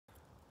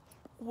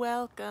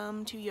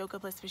Welcome to Yoga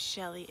Bliss with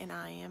Shelly, and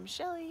I am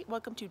Shelly.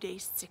 Welcome to day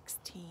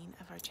 16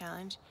 of our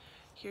challenge.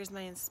 Here's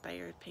my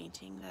inspired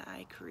painting that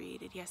I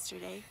created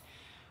yesterday,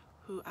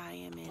 who I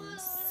am in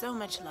so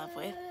much love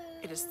with.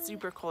 It is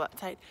super cold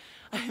outside.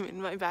 I'm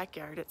in my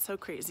backyard. It's so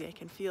crazy. I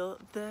can feel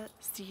the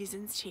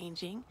seasons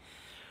changing.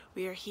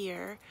 We are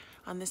here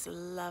on this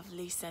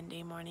lovely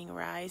Sunday morning,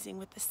 rising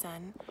with the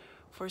sun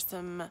for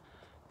some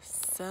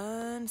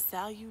sun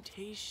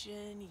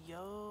salutation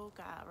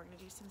yoga. We're going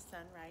to do some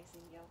sun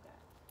rising yoga.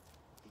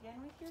 Begin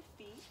with your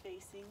feet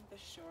facing the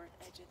short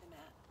edge of the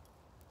mat.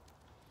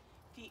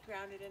 Feet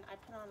grounded in. I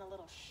put on a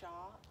little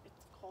shawl.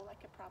 It's cold. I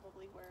could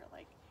probably wear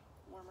like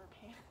warmer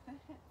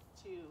pants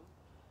too.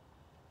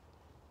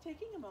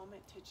 Taking a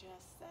moment to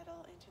just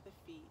settle into the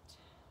feet,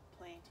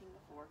 planting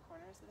the four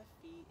corners of the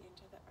feet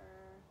into the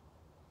earth.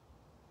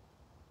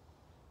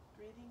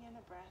 Breathing in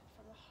a breath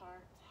from the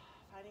heart,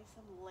 finding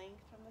some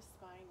length from the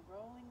spine,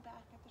 rolling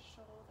back at the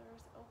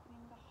shoulders,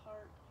 opening the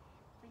heart,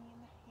 bringing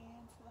the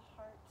hands to the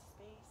heart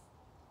space.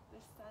 The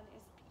sun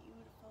is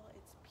beautiful,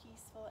 it's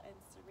peaceful and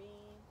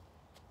serene.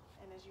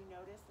 And as you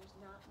notice, there's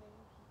not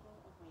many people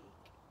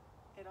awake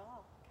at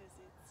all because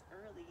it's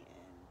early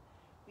and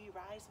we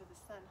rise with the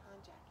sun, huh,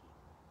 Jackie?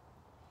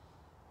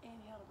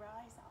 Inhale,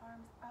 rise the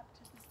arms up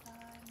to the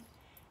sun.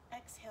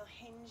 Exhale,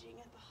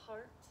 hinging at the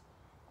heart,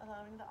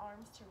 allowing the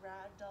arms to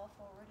ragdoll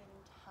forward in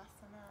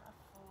Uttasana, a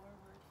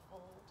forward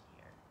fold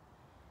here.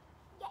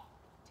 Yeah.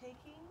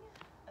 Taking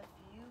a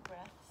few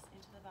breaths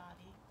into the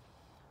body.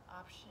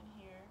 Option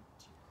here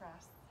to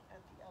cross at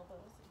the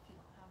elbows if you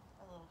don't have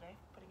a little guy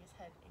putting his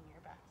head in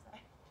your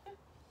backside.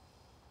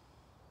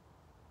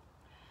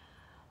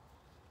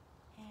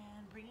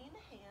 And bringing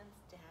the hands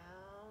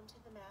down to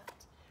the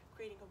mat,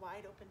 creating a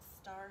wide open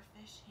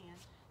starfish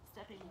hand,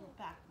 stepping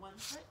back one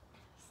foot,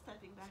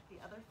 stepping back the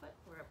other foot.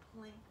 We're a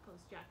plank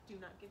pose. Jack, do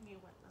not give me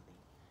a wet willy.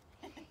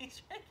 He's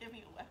trying to give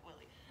me a wet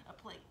willy. A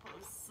plank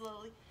pose,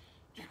 slowly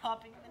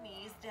dropping the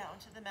knees down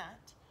to the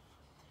mat.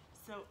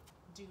 So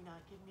do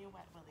not give me a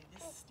wet willy.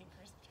 This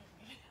stinker's trying to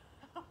give me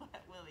a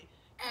wet willy.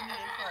 Coming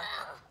in for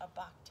a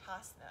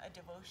bhaktasana, a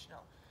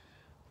devotional.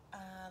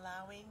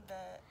 Allowing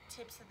the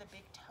tips of the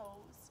big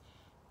toes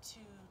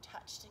to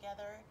touch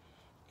together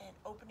and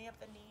opening up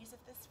the knees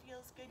if this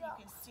feels good.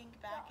 You can sink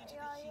back into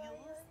the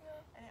heels.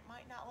 And it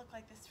might not look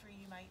like this for you.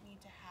 You might need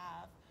to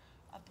have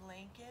a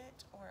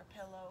blanket or a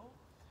pillow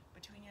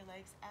between your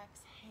legs.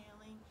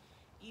 Exhaling,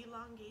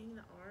 elongating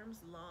the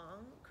arms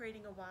long,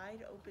 creating a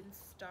wide open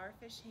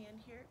starfish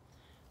hand here.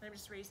 And I'm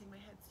just raising my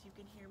head so you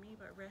can hear me,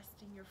 but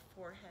resting your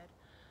forehead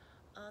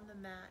on the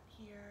mat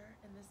here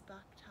in this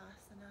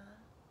bhaktasana.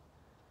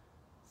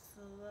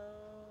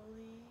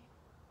 Slowly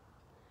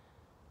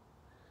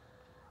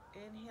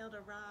inhale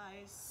to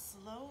rise.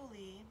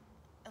 Slowly,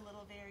 a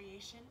little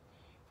variation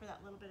for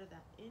that little bit of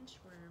that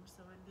inchworm.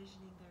 So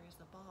envisioning there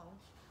is a ball.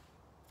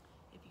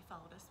 If you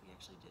followed us, we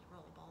actually did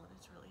roll a ball and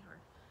it's really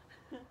hard.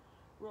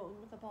 Rolling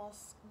with the ball,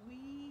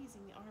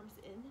 squeezing the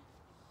arms in.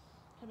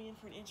 Coming in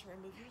for an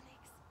inchworm, move your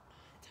legs.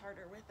 It's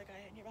harder with the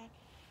guy on your back.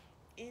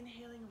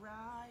 Inhaling,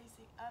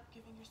 rising up,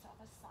 giving yourself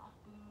a soft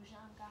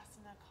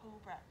Bhujangasana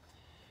Cobra.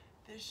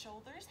 The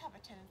shoulders have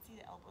a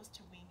tendency, the elbows,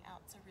 to wing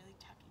out, so really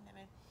tucking them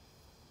in.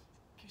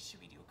 Okay,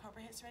 should we do a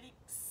cobra hiss? Ready?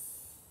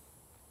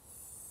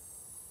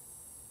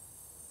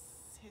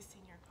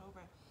 Hissing your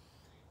cobra.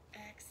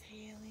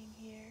 Exhaling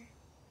here.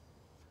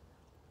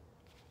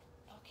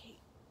 Okay,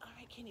 all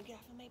right, can you get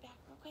off of my back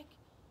real quick?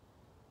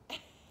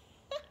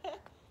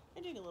 I'm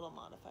doing a little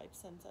modified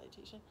sun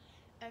salutation.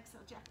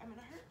 Exhale, Jack, I'm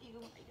gonna hurt you.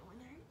 I don't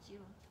wanna hurt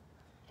you.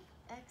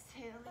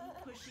 Exhaling,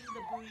 pushing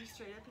the booty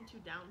straight up into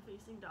down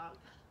facing dog.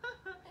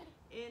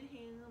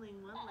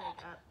 Inhaling one leg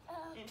up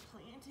and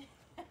planting.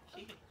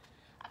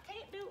 I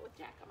can't do it with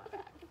Jack on my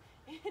back.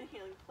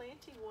 Inhaling,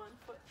 planting one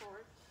foot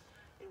forward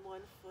and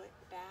one foot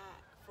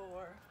back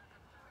for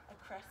a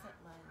crescent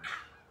lunge.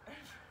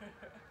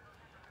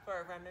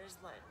 For a runner's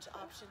lunge.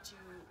 Option to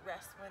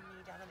rest one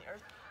knee down on the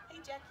earth. Hey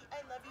Jackie,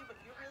 I love you, but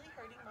you're really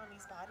hurting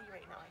mommy's body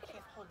right now. I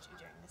can't hold you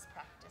during this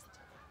practice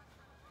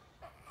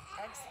today.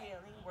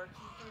 Exhaling,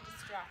 working through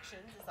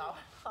distractions is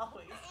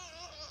always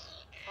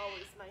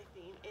my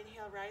theme.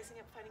 Inhale, rising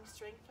up, finding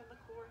strength from the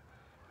core.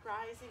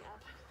 Rising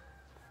up.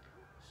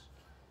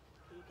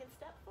 You can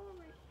step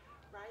forward.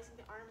 Rising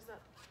the arms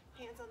up,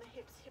 hands on the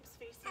hips, hips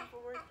facing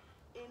forward.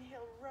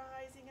 Inhale,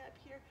 rising up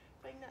here,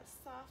 finding that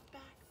soft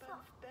back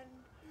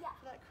bend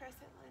for that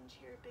crescent lunge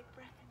here. Big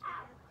breath into the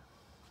heart.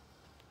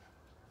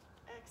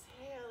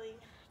 Exhaling,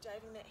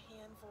 driving that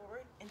hand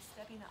forward and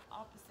stepping the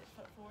opposite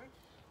foot forward.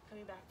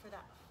 Coming back for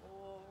that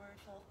forward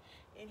fold.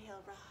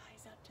 Inhale,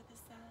 rise up to the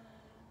sun.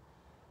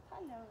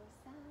 Hello,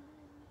 sun.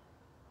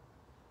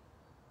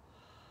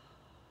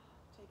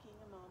 Taking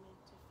a moment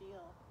to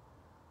feel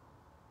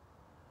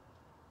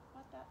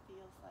what that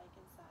feels like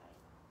inside.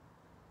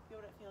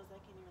 Feel what it feels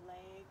like in your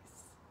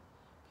legs.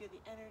 Feel the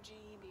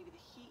energy, maybe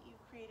the heat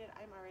you've created.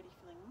 I'm already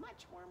feeling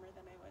much warmer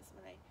than I was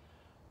when I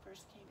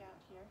first came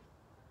out here.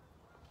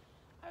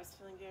 I was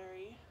feeling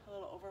a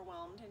little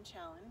overwhelmed and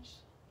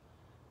challenged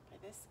by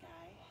this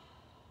guy.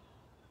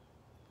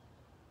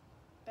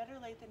 better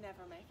late than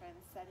never, my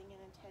friends, setting an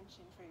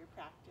intention for your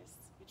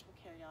practice, which will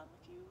carry on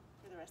with you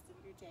for the rest of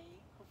your day,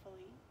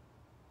 hopefully.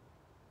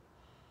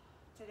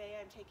 Today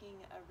I'm taking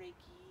a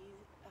Reiki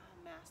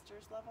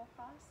master's level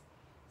class,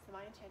 so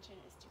my intention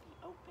is to be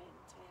open.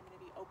 Today I'm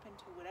going to be open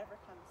to whatever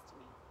comes to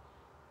me.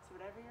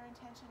 So whatever your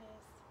intention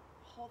is,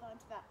 hold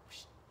on to that.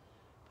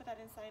 Put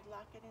that inside,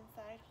 lock it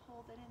inside,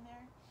 hold it in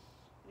there.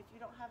 And if you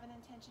don't have an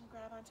intention,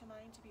 grab onto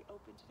mine to be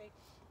open today.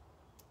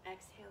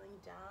 Exhaling,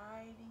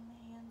 diving the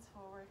hands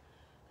forward,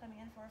 coming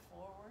in for a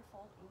forward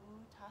fold,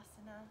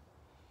 Uttasana.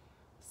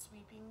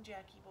 Sweeping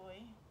Jackie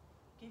boy,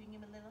 giving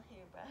him a little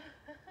hair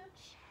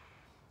brush.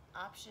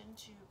 Option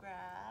to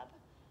grab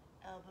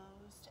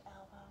elbows to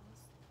elbows.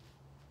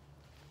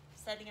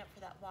 Setting up for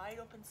that wide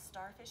open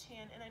starfish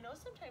hand. And I know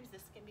sometimes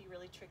this can be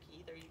really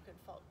tricky. Either you can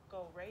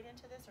go right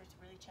into this or it's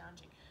really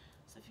challenging.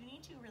 So if you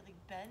need to, really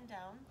bend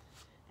down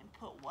and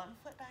put one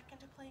foot back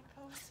into plank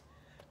pose,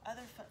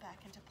 other foot back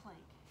into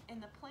plank. And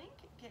the plank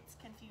gets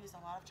confused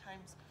a lot of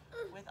times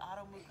with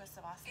Adho Mukha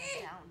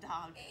Savasana, down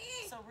dog.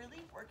 So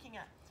really working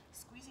at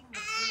squeezing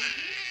the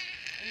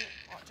breathing,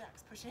 well,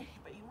 Jack's pushing,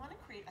 but you want to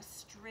create a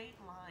straight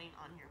line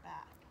on your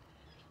back.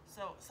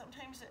 So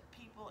sometimes it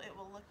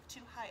will look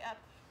too high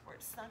up or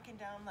it's sunken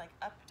down like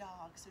up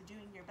dog. So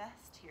doing your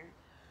best here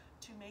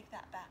to make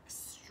that back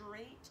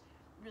straight,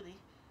 really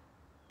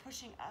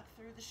pushing up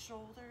through the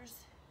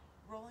shoulders,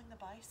 rolling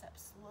the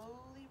biceps,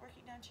 slowly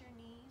working down to your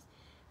knees,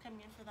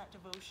 coming in for that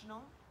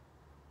devotional.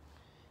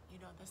 You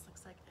know what this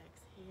looks like,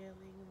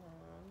 exhaling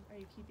long. Are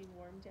you keeping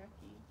warm,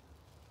 Jackie?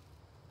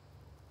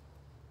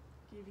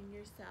 Giving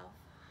yourself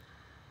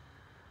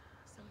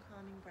some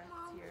calming breaths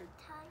here.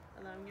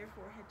 Allowing your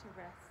forehead to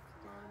rest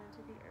down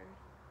into the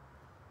earth.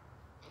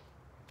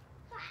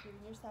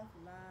 Giving yourself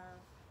love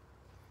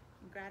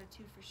and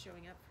gratitude for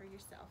showing up for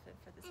yourself and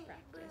for this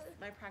practice.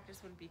 My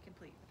practice wouldn't be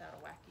complete without a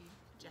wacky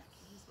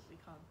Jackie, is what we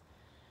call them.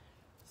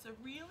 So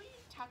really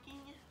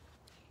tucking,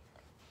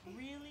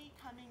 really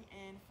coming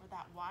in for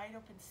that wide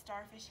open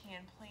starfish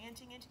hand,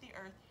 planting into the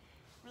earth,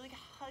 really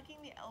hugging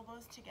the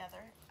elbows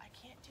together. I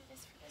can't do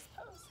this for this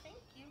pose,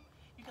 thank you.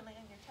 You can lay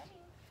on your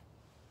tummy.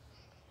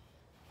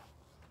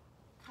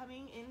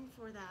 Coming in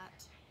for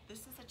that,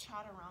 this is a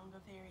chaturanga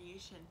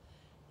variation,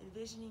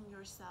 envisioning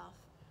yourself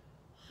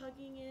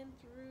hugging in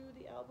through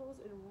the elbows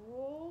and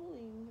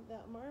rolling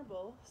that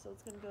marble. So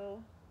it's gonna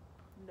go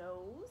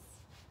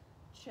nose,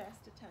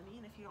 chest to tummy,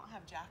 and if you don't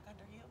have Jack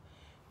under you,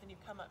 then you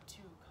come up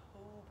to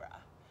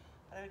cobra.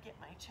 But I would get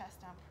my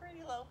chest down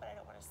pretty low, but I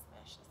don't want to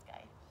smash this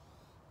guy.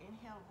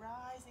 Inhale,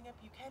 rising up.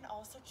 You can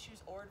also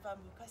choose Urdhva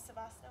Mukha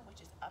Savasana, which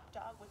is up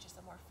dog, which is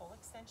a more full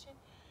extension,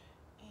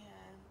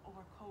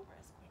 or cobra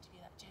is going to be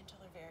that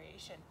gentler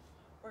variation.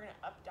 We're going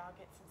to up dog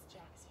it since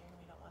Jack's here and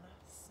we don't want to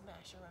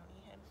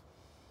smash-a-roni him.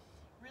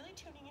 Really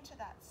tuning into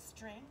that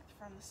strength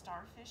from the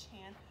starfish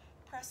hand,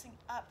 pressing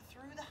up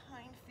through the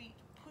hind feet,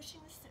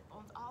 pushing the sit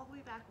bones all the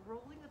way back,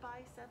 rolling the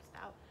biceps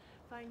out,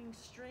 finding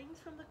strength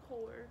from the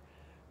core,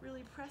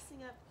 really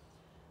pressing up,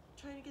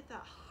 trying to get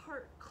that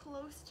heart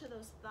close to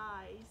those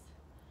thighs.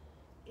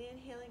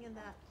 Inhaling in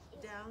that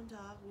down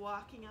dog,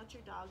 walking out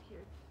your dog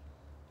here.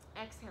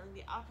 Exhaling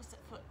the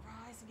opposite foot,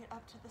 rising it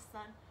up to the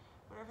sun.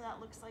 Whatever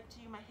that looks like to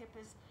you. My hip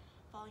is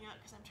falling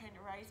out because I'm trying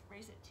to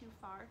raise it too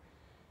far.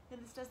 And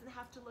this doesn't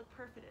have to look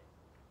perfect.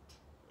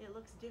 It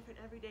looks different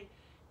every day.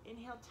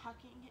 Inhale,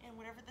 tucking, and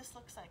whatever this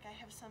looks like. I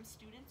have some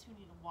students who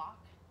need to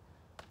walk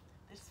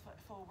this foot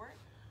forward.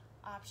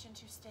 Option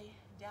to stay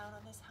down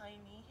on this high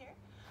knee here.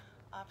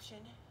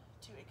 Option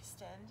to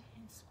extend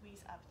and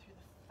squeeze up through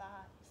the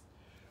thighs.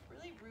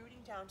 Really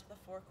rooting down to the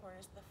four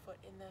corners of the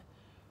foot in the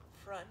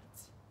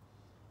front.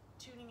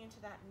 Tuning into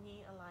that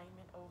knee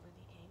alignment over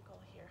the ankle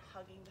here.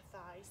 Hugging the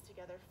thighs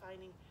together,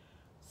 finding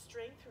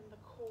strength from the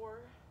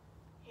core.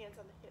 Hands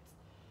on the hips,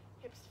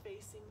 hips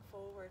facing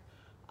forward.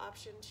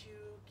 Option to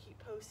keep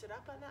posted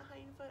up on that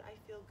hind foot. I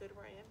feel good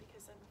where I am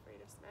because I'm afraid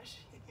of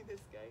smashing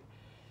this guy.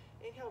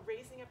 Inhale,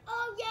 raising up.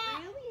 Oh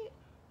yeah! Really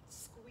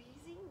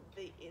squeezing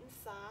the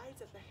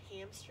insides of the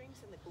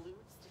hamstrings and the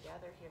glutes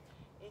together here.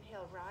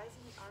 Inhale,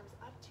 rising the arms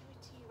up to a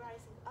T,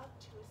 rising up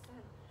to a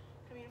sun.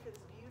 Coming in for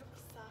this beautiful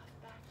soft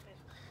back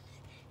bend.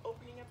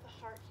 Opening up the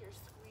heart here,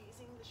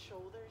 squeezing the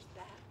shoulders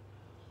back.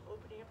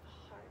 Opening up the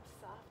heart,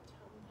 soft,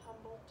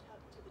 humble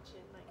tug to the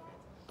chin, my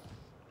friends.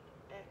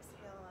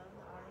 Exhale, allowing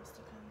the arms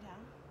to come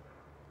down.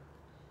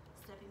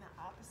 Stepping the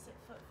opposite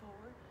foot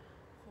forward.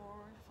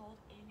 Forward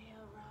fold,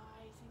 inhale,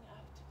 rising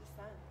up to the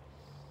sun.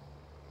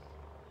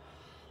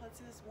 Let's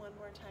do this one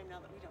more time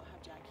now that we don't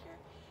have Jack here.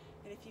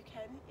 And if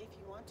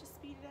you want to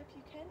speed it up,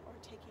 you can, or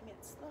taking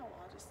it slow,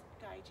 I'll just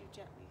guide you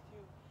gently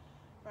through.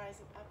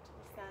 Rising up to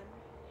the sun,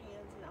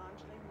 hands in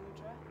Anjali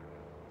Mudra,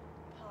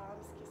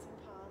 palms kissing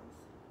palms,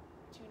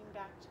 tuning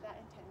back to that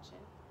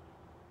intention.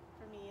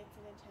 For me, it's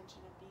an intention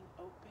of being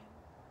open,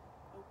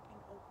 open,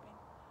 open.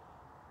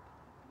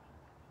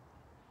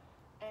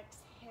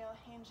 Exhale,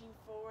 hinging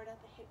forward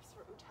at the hips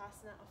for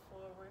Uttasana, a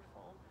forward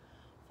fold.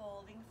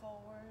 Folding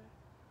forward,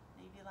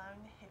 maybe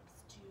allowing the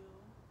hips to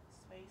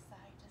sway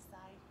side to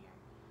side here.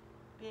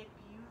 Big,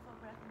 beautiful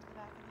breath into the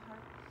back of the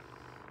heart.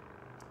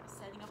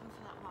 Setting up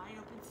for that wide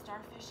open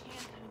starfish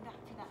hand, coming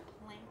back to that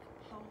plank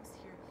pose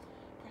here.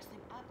 Pressing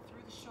up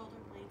through the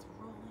shoulder blades,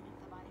 rolling at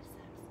the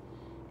biceps.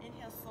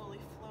 Inhale, slowly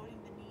floating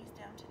the knees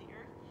down to the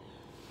earth.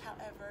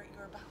 However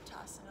your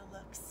Bhaktasana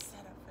looks,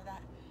 set up for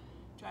that.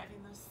 Driving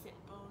those sit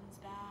bones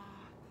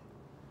back.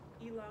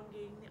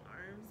 Elongating the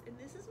arms. And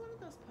this is one of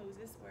those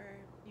poses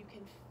where you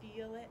can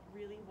feel it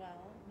really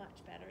well, much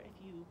better if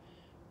you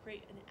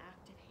create an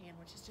active hand,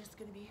 which is just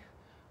going to be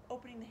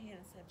opening the hand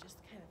instead of just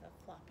kind of a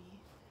floppy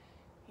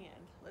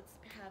hand. Let's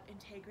have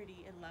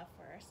integrity and love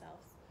for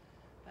ourselves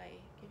by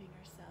giving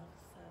ourselves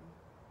some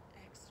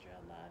extra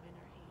love in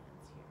our hands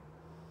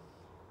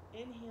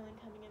here. Inhaling,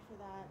 coming in for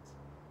that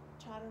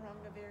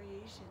chaturanga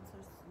variation.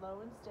 So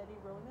slow and steady,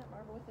 rolling that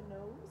marble with the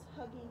nose,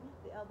 hugging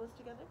the elbows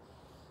together,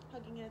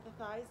 hugging it at the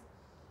thighs.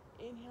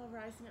 Inhale,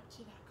 rising up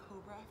to that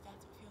cobra if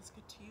that's what feels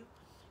good to you,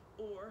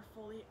 or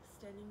fully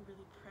extending,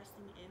 really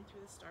pressing in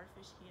through the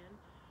starfish hand,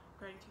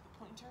 grinding through the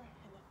pointer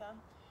and the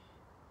thumb,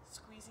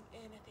 squeezing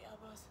in at the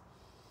elbows.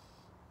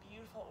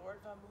 Beautiful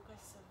Urdhva Mukha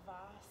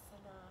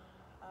Savasana,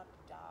 up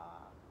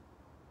dog,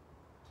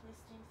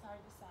 twisting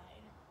side to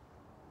side.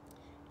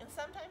 And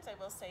sometimes I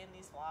will say in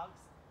these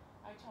vlogs,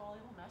 I totally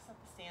will mess up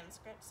the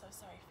Sanskrit, so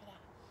sorry for that.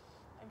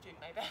 I'm doing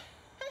my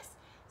best.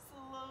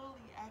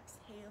 Slowly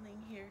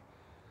exhaling here,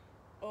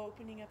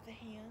 opening up the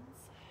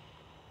hands.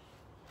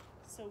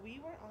 So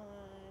we've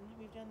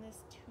done this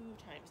 2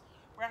 times.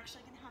 We're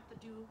actually gonna have to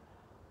do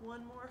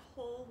one more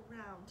whole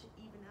round to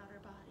even out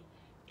our body.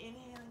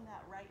 Inhaling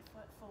that right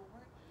foot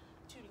forward,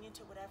 tuning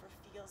into whatever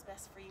feels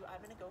best for you.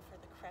 I'm gonna go for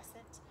the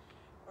crescent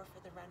or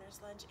for the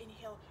runner's lunge.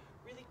 Inhale,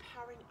 really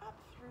powering up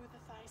through the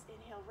thighs.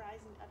 Inhale,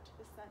 rising up to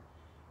the sun.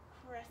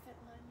 Crescent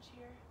lunge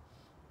here.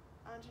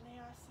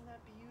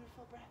 Anjaneyasana,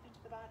 beautiful breath into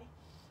the body.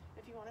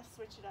 If you want to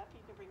switch it up,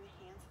 you can bring the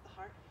hands to the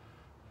heart.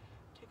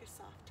 Take a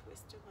soft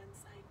twist to one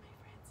side, my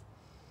friends.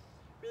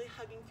 Really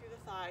hugging through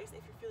the thighs.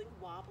 If you're feeling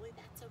wobbly,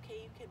 that's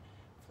okay. You can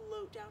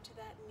float down to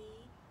that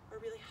knee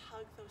or really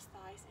hug those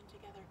thighs in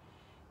together.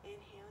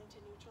 Inhaling to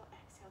neutral,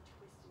 exhale,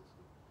 twist into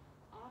the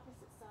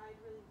opposite side,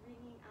 really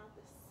wringing out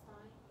the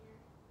spine here.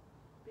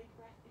 Big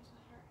breath into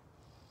the heart.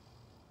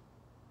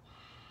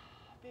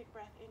 Big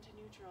breath into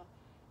neutral.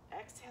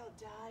 Exhale,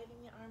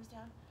 diving the arms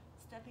down,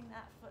 stepping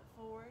that foot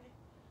forward,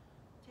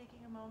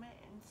 taking a moment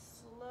and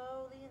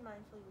slowly and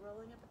mindfully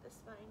rolling up at the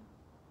spine.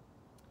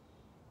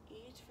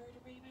 Each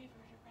vertebrae by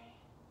vertebrae.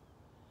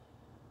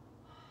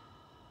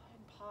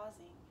 And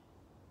pausing.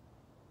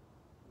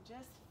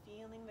 Just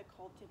feeling the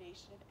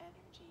cultivation of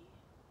energy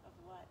of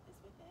what is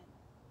within.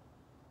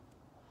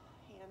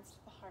 Hands to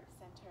the heart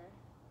center.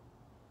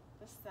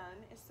 The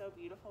sun is so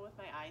beautiful with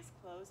my eyes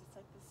closed. It's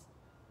like this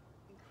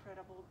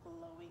incredible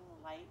glowing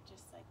light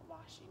just like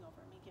washing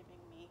over me,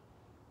 giving me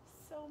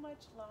so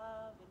much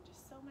love and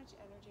just so much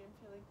energy. I'm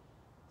feeling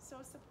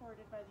so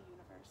supported by the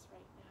universe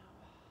right now.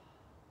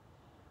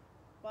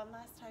 One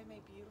last time, my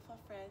beautiful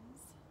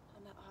friends,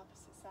 on the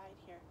opposite side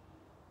here.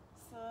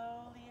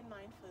 Slowly and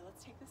mindfully,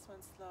 let's take this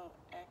one slow.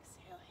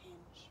 Exhale,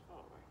 hinge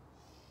forward.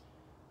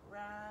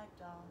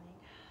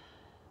 Ragdolling.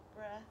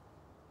 Breath.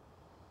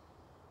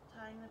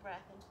 Tying the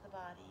breath into the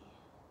body.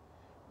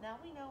 Now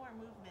we know our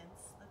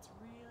movements. Let's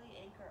really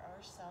anchor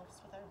ourselves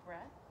with our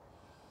breath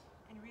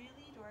and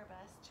really do our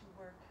best to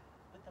work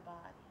with the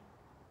body.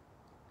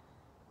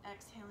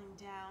 Exhaling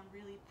down,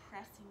 really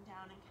pressing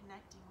down and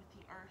connecting with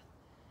the earth,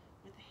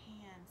 with the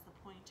hands, the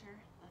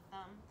pointer, the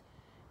thumb,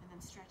 and then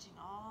stretching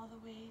all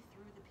the way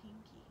through the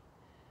pinky.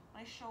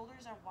 My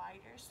shoulders are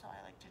wider, so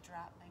I like to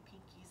drop my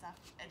pinkies off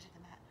the edge of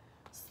the mat.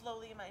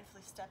 Slowly and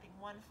mindfully stepping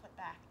one foot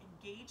back,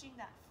 engaging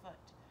that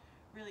foot,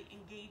 really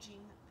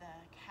engaging the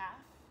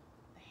calf,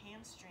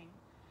 hamstring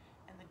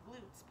and the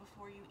glutes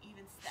before you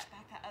even step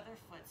back that other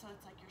foot, so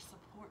it's like your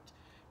support.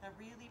 Now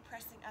really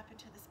pressing up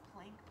into this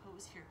plank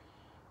pose here,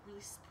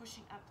 really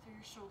pushing up through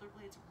your shoulder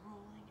blades,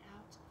 rolling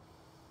out.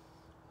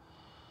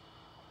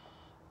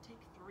 Take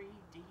 3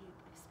 deep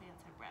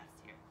expansive breaths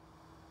here,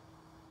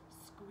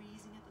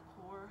 squeezing at the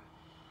core.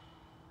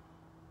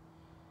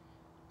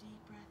 Deep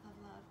breath of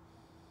love,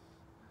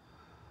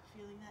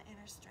 feeling that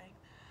inner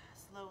strength.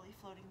 Slowly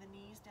floating the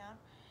knees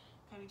down,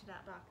 coming to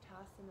that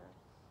Bhaktasana.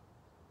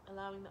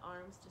 Allowing the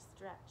arms to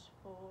stretch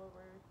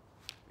forward,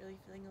 really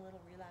feeling a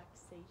little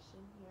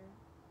relaxation here.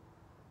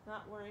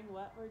 Not worrying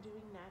what we're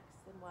doing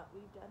next and what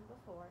we've done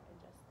before, and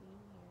just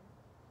being here.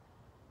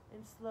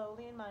 And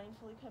slowly and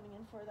mindfully coming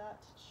in for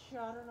that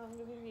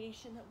chaturanga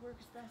variation that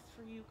works best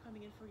for you,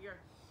 coming in for your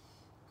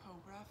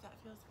cobra if that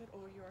feels good,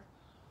 or your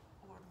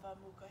Urdhva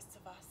Mukha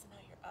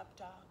Savasana, your up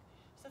dog.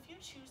 So if you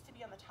choose to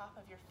be on the top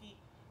of your feet,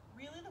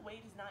 really the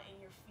weight is not in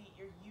your feet.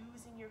 You're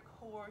using your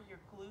core, your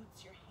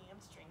glutes, your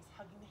hamstrings,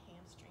 hugging the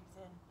hamstrings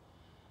in.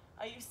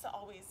 I used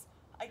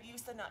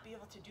to not be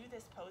able to do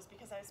this pose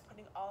because I was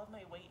putting all of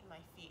my weight in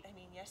my feet. I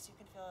mean, yes, you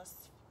can feel a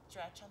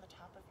stretch on the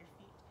top of your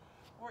feet.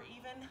 Or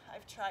even,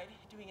 I've tried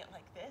doing it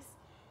like this.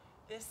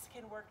 This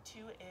can work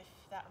too if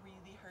that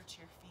really hurts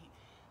your feet,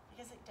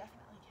 because it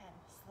definitely can.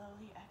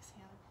 Slowly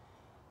exhaling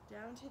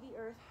down to the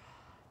earth,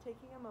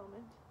 taking a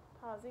moment,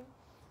 pausing,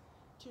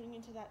 tuning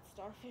into that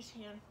starfish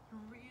hand,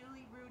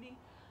 really rooting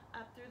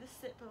up through the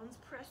sit bones,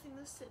 pressing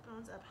the sit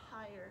bones up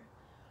higher,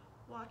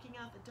 walking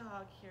out the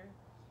dog here,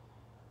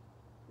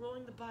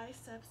 rolling the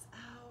biceps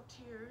out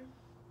here,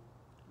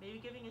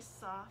 maybe giving a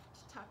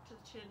soft tuck to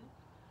the chin,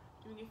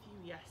 doing a few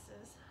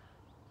yeses,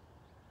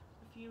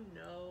 a few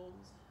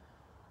no's.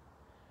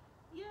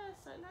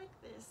 Yes, I like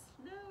this.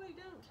 No, I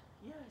don't.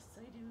 Yes,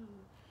 I do.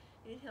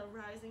 Inhale,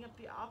 rising up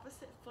the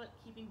opposite foot,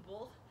 keeping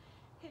both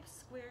hips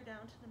square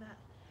down to the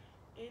mat.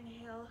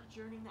 Inhale,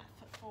 journeying that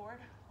foot forward,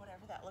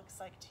 whatever that looks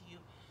like to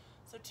you.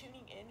 So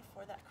tuning in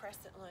for that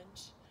crescent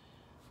lunge,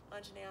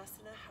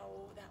 Anjaneyasana, how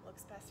that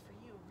looks best for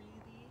you.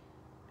 Really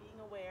being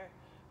aware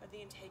of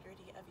the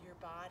integrity of your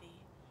body,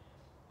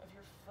 of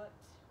your foot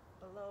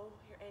below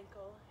your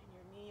ankle and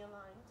your knee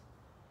aligned.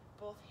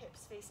 Both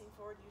hips facing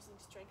forward, using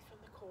strength from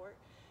the core.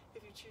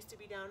 If you choose to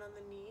be down on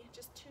the knee,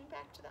 just tune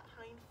back to that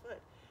hind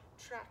foot.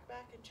 Track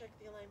back and check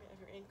the alignment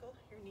of your ankle,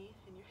 your knee,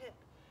 and your hip.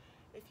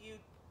 If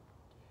you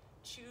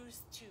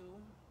choose to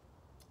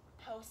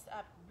post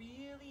up,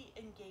 really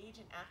engage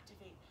and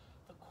activate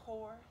the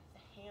core,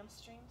 the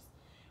hamstrings.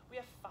 We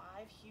have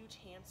 5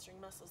 huge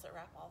hamstring muscles that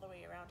wrap all the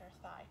way around our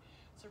thigh.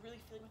 So really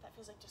feeling what that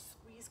feels like, just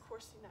squeeze,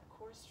 coursing that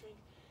core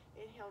strength.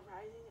 Inhale,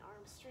 rising the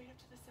arms straight up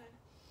to the sun.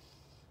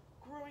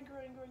 Growing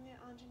that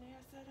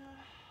Anjaneyasana.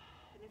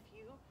 And if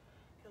you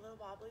get a little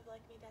wobbly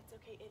like me, that's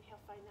okay.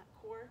 Inhale, find that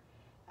core,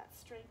 that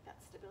strength, that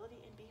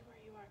stability, and be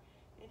where you are.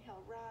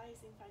 Inhale,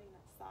 rising, finding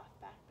that soft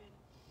back bend.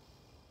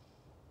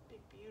 Big,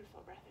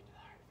 beautiful breath into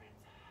the heart,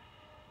 friends.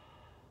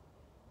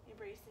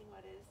 Embracing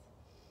what is,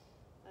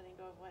 letting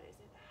go of what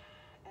isn't.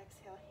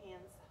 Exhale,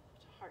 hands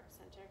to heart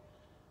center,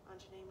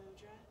 Anjaneya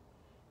Mudra.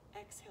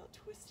 Exhale,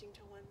 twisting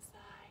to one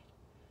side.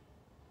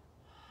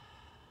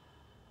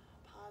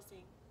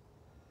 Pausing,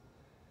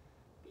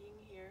 being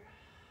here.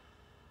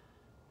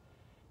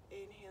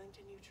 Inhaling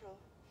to neutral.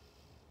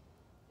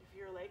 If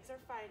your legs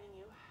are fighting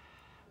you,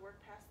 work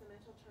past the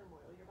mental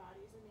turmoil. Your body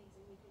is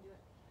amazing. You can do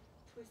it.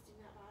 Twisting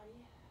that body.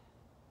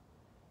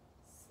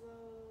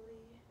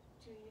 Slowly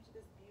tuning into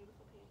this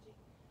beautiful painting.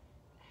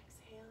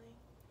 Exhaling.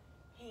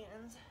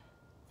 Hands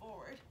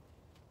forward.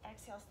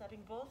 Exhale,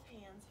 stepping both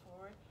hands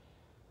forward.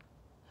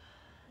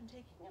 And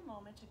taking a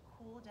moment to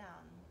cool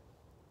down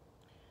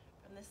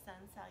from the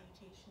sun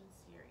salutation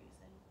series.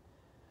 And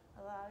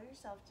allow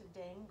yourself to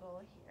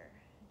dangle here.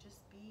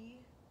 Just be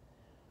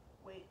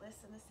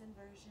weightless in this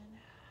inversion.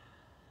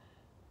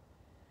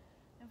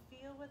 And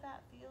feel what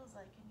that feels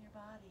like in your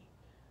body.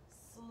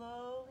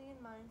 Slowly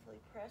and mindfully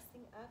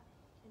pressing up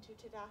into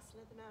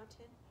Tadasana, the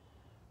mountain.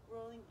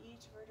 Rolling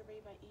each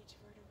vertebrae by each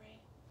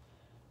vertebrae.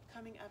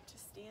 Coming up to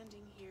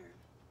standing here.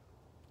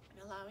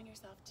 And allowing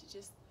yourself to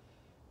just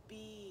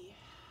be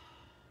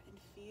and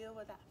feel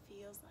what that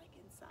feels like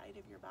inside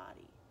of your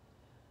body.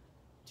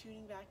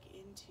 Tuning back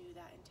into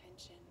that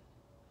intention.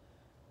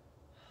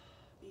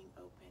 Being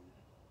open,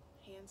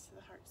 hands to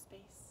the heart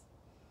space,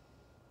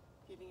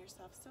 giving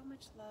yourself so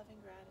much love and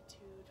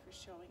gratitude for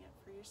showing up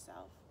for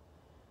yourself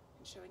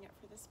and showing up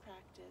for this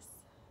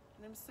practice.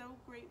 And I'm so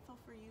grateful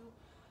for you,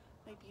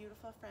 my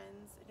beautiful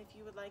friends. And if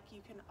you would like,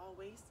 you can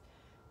always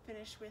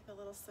finish with a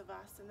little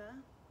Savasana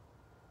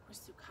or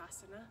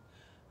Sukhasana.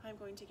 I'm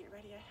going to get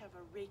ready. I have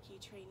a Reiki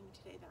training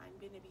today that I'm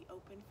going to be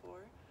open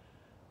for.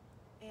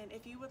 And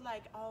if you would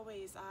like,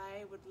 always,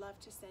 I would love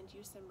to send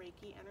you some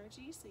Reiki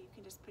energy. So you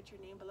can just put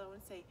your name below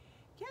and say,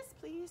 yes,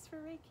 please, for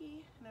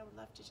Reiki. And I would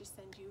love to just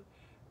send you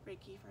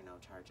Reiki for no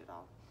charge at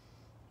all.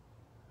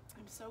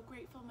 I'm so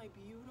grateful, my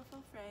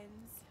beautiful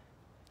friends,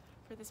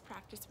 for this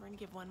practice. We're going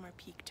to give one more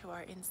peek to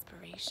our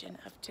inspiration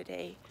of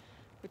today,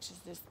 which is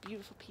this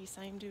beautiful piece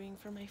I'm doing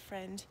for my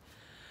friend,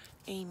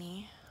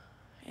 Amy,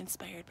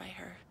 inspired by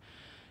her.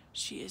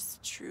 She is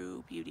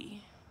true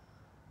beauty.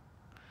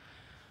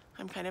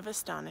 I'm kind of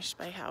astonished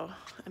by how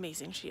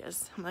amazing she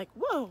is. I'm like,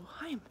 whoa,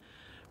 I'm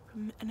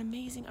an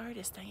amazing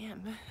artist. I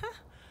am.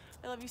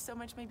 I love you so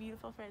much, my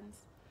beautiful friends.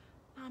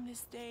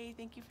 Namaste.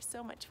 Thank you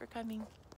so much for coming.